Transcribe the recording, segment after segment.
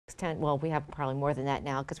10, well, we have probably more than that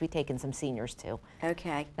now because we've taken some seniors too.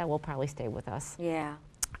 Okay. That will probably stay with us. Yeah.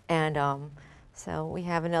 And so we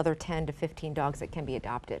have another 10 to 15 dogs that can be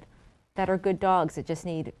adopted that are good dogs that just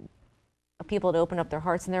need people to open up their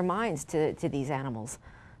hearts and their minds to these animals.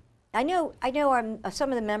 I know some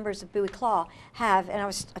of the members of Bowie Claw have, and I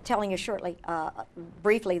was telling you shortly,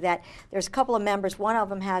 briefly, that there's a couple of members. One of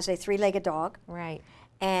them has a 3-legged dog. Right.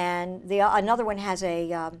 And another one has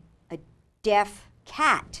a deaf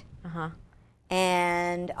cat. Uh-huh.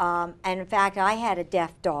 And in fact, I had a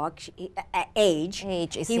deaf dog, Age. He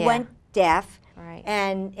yeah. went deaf. Right.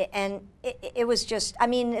 And it was just, I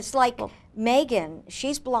mean, it's like Megan,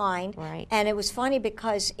 she's blind. Right. And it was funny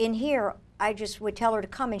because in here, I just would tell her to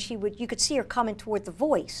come, and you could see her coming toward the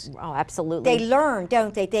voice. Oh, absolutely. They learn,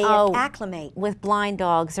 don't they? They acclimate. With blind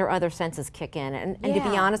dogs, their other senses kick in. And to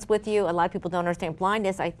be honest with you, a lot of people don't understand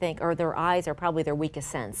blindness, I think, or their eyes are probably their weakest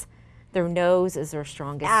sense. Their nose is their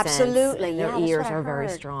strongest sense. Absolutely. Their ears are very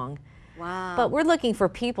strong. Wow. But we're looking for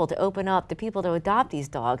people to open up, to people to adopt these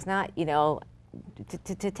dogs, not, you know,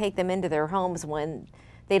 to take them into their homes when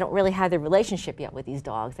they don't really have the relationship yet with these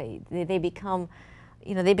dogs. They become,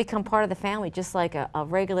 you know, they become part of the family just like a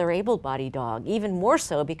regular able-bodied dog, even more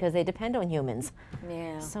so because they depend on humans.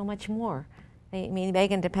 Yeah. So much more. I mean,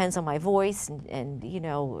 Megan depends on my voice, and you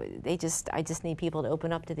know, I just need people to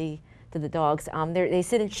open up to the dogs. They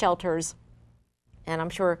sit in shelters, and I'm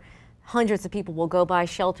sure hundreds of people will go by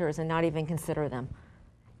shelters and not even consider them.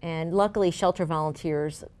 And luckily, shelter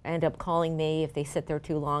volunteers end up calling me if they sit there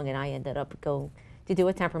too long, and I ended up go to do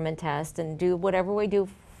a temperament test and do whatever we do,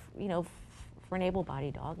 you know, for an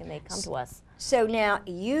able-bodied dog, and they come to us. So now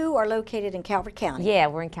you are located in Calvert County. Yeah,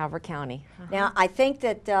 we're in Calvert County. Now I think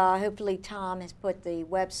that hopefully Tom has put the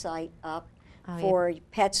website up for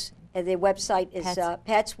pets. The website is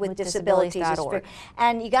petswithdisabilities.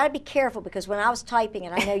 And you got to be careful because when I was typing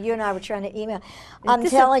it, I know you and I were trying to email. I'm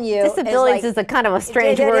telling you, disabilities is a kind of a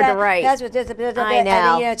strange word to write. That's what disabilities. I know.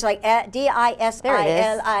 And, you know, it's like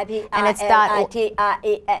DISILIB. And it's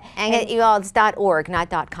it's .org, not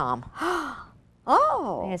 .com.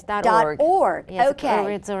 Oh, it's .org. .org. Yeah,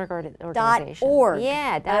 okay. It's an organization. .org.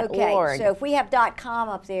 Yeah, okay. .org. So if we have .com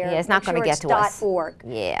up there, yeah, it's not going to get to us. .org.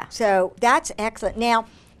 Yeah. So that's excellent. Now,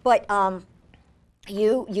 but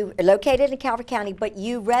you are located in Calvert County, but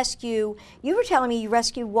you were telling me you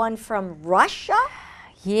rescued one from Russia?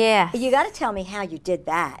 Yeah. You got to tell me how you did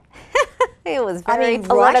that. It was very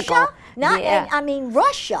political. Russia? Not, yeah. I mean,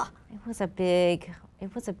 Russia. It was a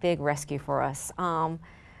big rescue for us.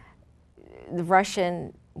 The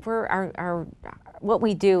Russian, what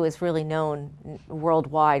we do is really known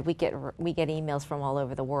worldwide. We get emails from all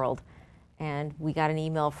over the world, and we got an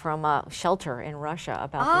email from a shelter in Russia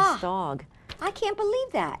about this dog. I can't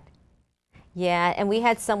believe that. Yeah, and we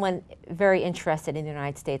had someone very interested in the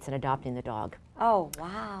United States in adopting the dog. Oh,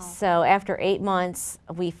 wow. So after 8 months,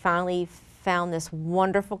 we finally found this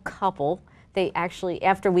wonderful couple. They actually,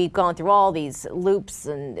 after we've gone through all these loops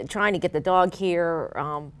and trying to get the dog here,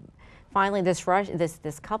 finally this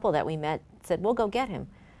couple that we met said, we'll go get him.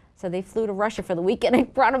 So they flew to Russia for the weekend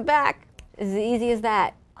and brought him back. As easy as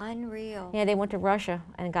that. Unreal. Yeah, they went to Russia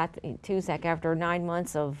and got Tuzak after 9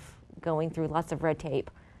 months of going through lots of red tape.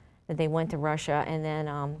 They went to Russia, and then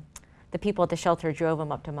the people at the shelter drove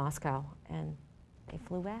them up to Moscow, and they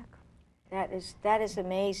flew back. That is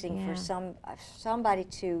amazing for somebody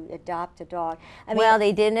to adopt a dog. I mean, well,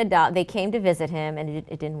 they didn't adopt. They came to visit him, and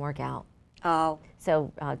it didn't work out. Oh.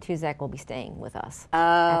 So Tuzak will be staying with us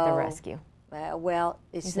at the rescue. Well,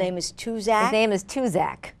 his name is Tuzak? His name is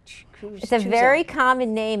Tuzak. It's a very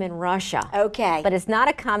common name in Russia. Okay. But it's not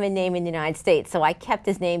a common name in the United States, so I kept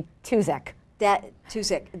his name Tuzak.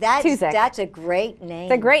 Tuzak. Tuzak. That's a great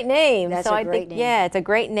name. It's a great name. That's so a great name. Yeah, it's a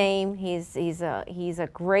great name. He's a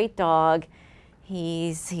great dog.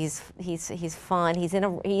 He's fun. He's a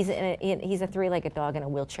 3-legged dog in a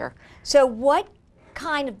wheelchair. So what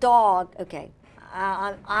kind of dog? Okay,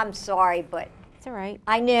 I'm sorry, but it's all right.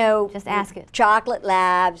 I know. Just ask it. Chocolate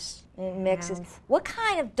Labs mixes. What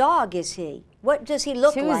kind of dog is he? What does he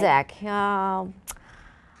look like? Tuzak.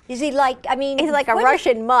 Is he like? I mean, he's like a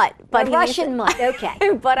Russian mutt. But a Russian mutt. Okay.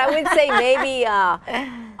 But I would say maybe.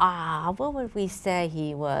 What would we say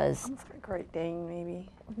he was? Great Dane, maybe.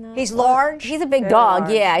 No. He's large? He's a big dog,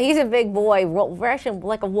 yeah. He's a big boy, Russian,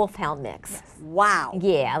 like a wolfhound mix. Yes. Wow.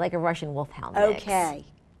 Yeah, like a Russian wolfhound mix. Okay.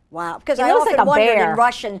 Wow. Because He I looks often like a wondered bear. in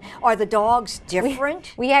Russian, are the dogs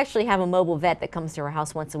different? We actually have a mobile vet that comes to our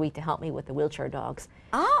house once a week to help me with the wheelchair dogs.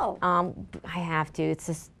 Oh. I have to. It's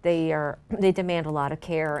just they demand a lot of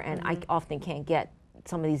care, and I often can't get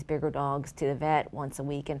some of these bigger dogs to the vet once a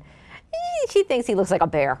week, and she thinks he looks like a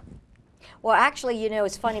bear. Well, actually, you know,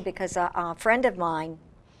 it's funny because a friend of mine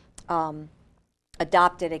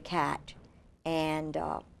adopted a cat, and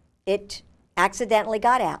it accidentally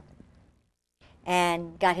got out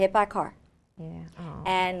and got hit by a car. Yeah. Oh,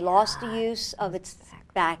 and lost the use of its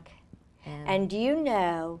back. And do you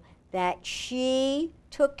know that she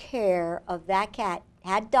took care of that cat,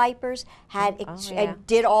 had diapers, and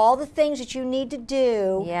did all the things that you need to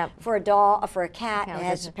do for a dog, for a cat that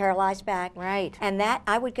has a paralyzed back. Right. And that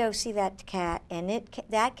I would go see that cat, and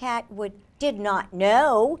that cat did not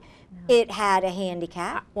know it had a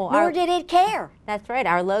handicap, nor did it care. That's right.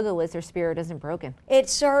 Our logo was "Their spirit isn't broken." It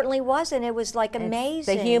certainly wasn't. It was like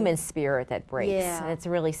amazing. It's the human spirit that breaks. Yeah. And it's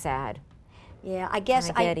really sad. Yeah, I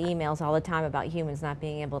guess I get emails all the time about humans not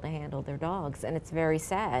being able to handle their dogs, and it's very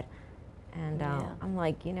sad. And I'm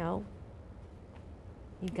like, you know,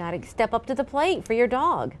 you got to step up to the plate for your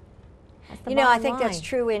dog. You know, I think that's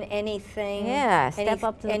true in anything. Yeah, step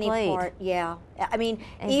up to the plate. Part, yeah. I mean,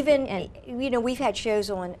 you know, we've had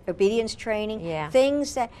shows on obedience training,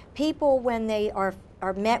 things that people, when they are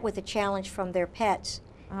met with a challenge from their pets,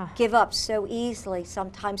 give up so easily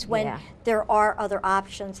sometimes when there are other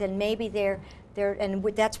options, and maybe and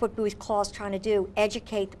that's what Boo's Claw is trying to do,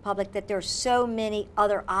 educate the public that there's so many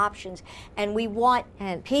other options, and we want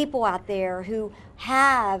people out there who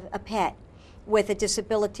have a pet with a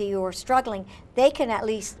disability or struggling, they can at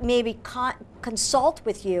least maybe consult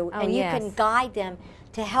with you, and you can guide them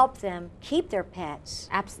to help them keep their pets.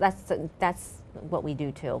 That's what we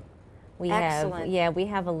do too. We Excellent. we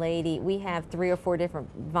have a lady, we have 3 or 4 different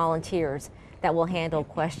volunteers that will handle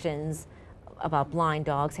questions about blind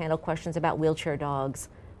dogs, handle questions about wheelchair dogs.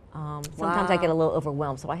 Sometimes I get a little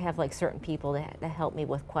overwhelmed, so I have like certain people that help me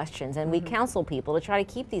with questions, and we counsel people to try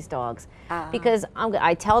to keep these dogs, because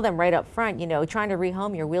I tell them right up front, you know, trying to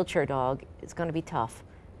rehome your wheelchair dog is going to be tough.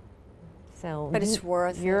 So, but it's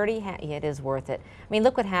worth it. Yeah, it is worth it. I mean,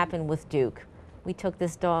 look what happened with Duke. We took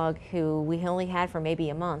this dog who we only had for maybe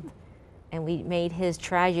a month, and we made his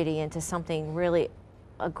tragedy into something really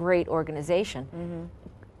a great organization.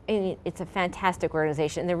 And it's a fantastic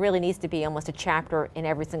organization, and there really needs to be almost a chapter in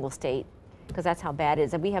every single state, because that's how bad it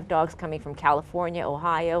is. And we have dogs coming from California,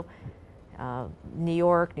 Ohio, New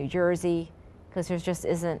York, New Jersey, because there just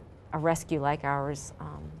isn't a rescue like ours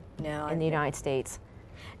in the United States.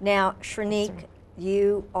 Now, Shrinique,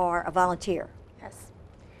 you are a volunteer. Yes.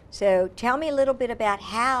 So tell me a little bit about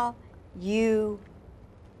how you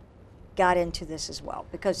got into this as well,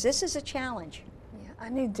 because this is a challenge. I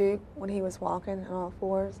knew Duke when he was walking on all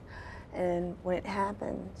fours, and when it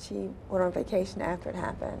happened, she went on vacation after it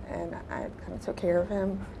happened, and I kind of took care of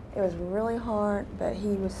him. It was really hard, but he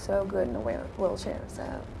was so good in the wheelchair, so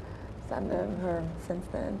I've known her since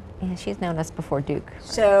then. Yeah, she's known us before Duke.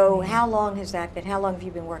 So how long has that been? How long have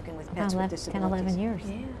you been working with pets with disabilities? 10, 11 years.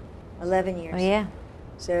 Yeah, 11 years. Oh, yeah.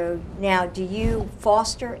 So now, do you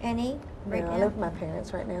foster any right now? I live with my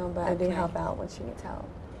parents right now, but I do help out when she needs help.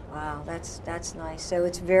 Wow, that's nice. So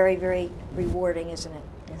it's very, very rewarding, isn't it?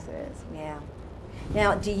 Yes, it is. Yeah.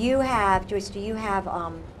 Now, Joyce, do you have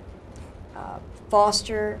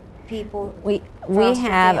foster people? We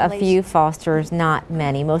have a few fosters, not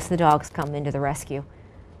many. Most of the dogs come into the rescue.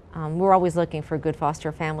 We're always looking for good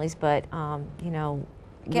foster families, but you know,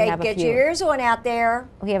 okay, get your ears on out there.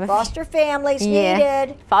 We have foster families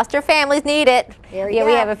needed. Foster families need it. There you go.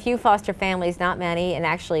 We have a few foster families, not many, and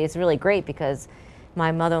actually it's really great because my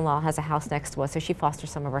mother-in-law has a house next to us, so she fosters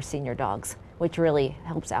some of our senior dogs, which really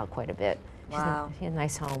helps out quite a bit. Wow. She has a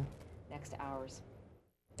nice home next to ours.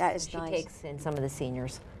 That is nice. She takes in some of the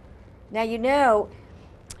seniors. Now, you know,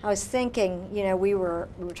 I was thinking, you know, we were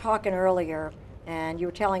talking earlier, and you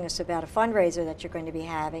were telling us about a fundraiser that you're going to be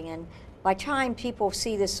having, and by the time people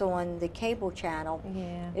see this on the cable channel,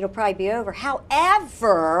 it'll probably be over.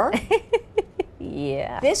 However,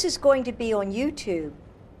 this is going to be on YouTube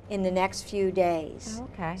in the next few days.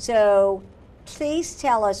 Okay. So please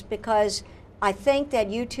tell us, because I think that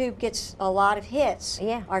YouTube gets a lot of hits.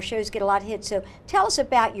 Yeah. Our shows get a lot of hits. So tell us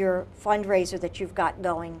about your fundraiser that you've got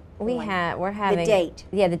going. We're having the date.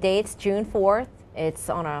 Yeah, the date's June 4th. It's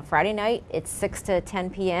on a Friday night. It's 6 to 10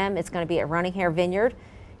 p.m. It's going to be at Running Hare Vineyard.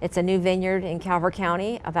 It's a new vineyard in Calvert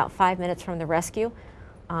County, about 5 minutes from the rescue.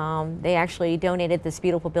 They actually donated this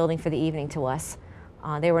beautiful building for the evening to us.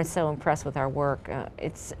 They were so impressed with our work.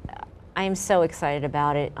 I am so excited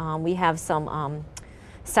about it. We have some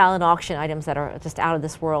silent auction items that are just out of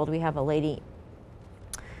this world. We have a lady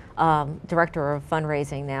director of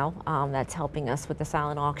fundraising now that's helping us with the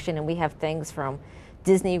silent auction, and we have things from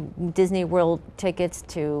Disney World tickets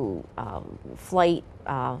to flight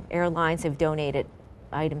airlines who've donated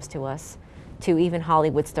items to us, to even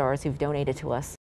Hollywood stars who've donated to us.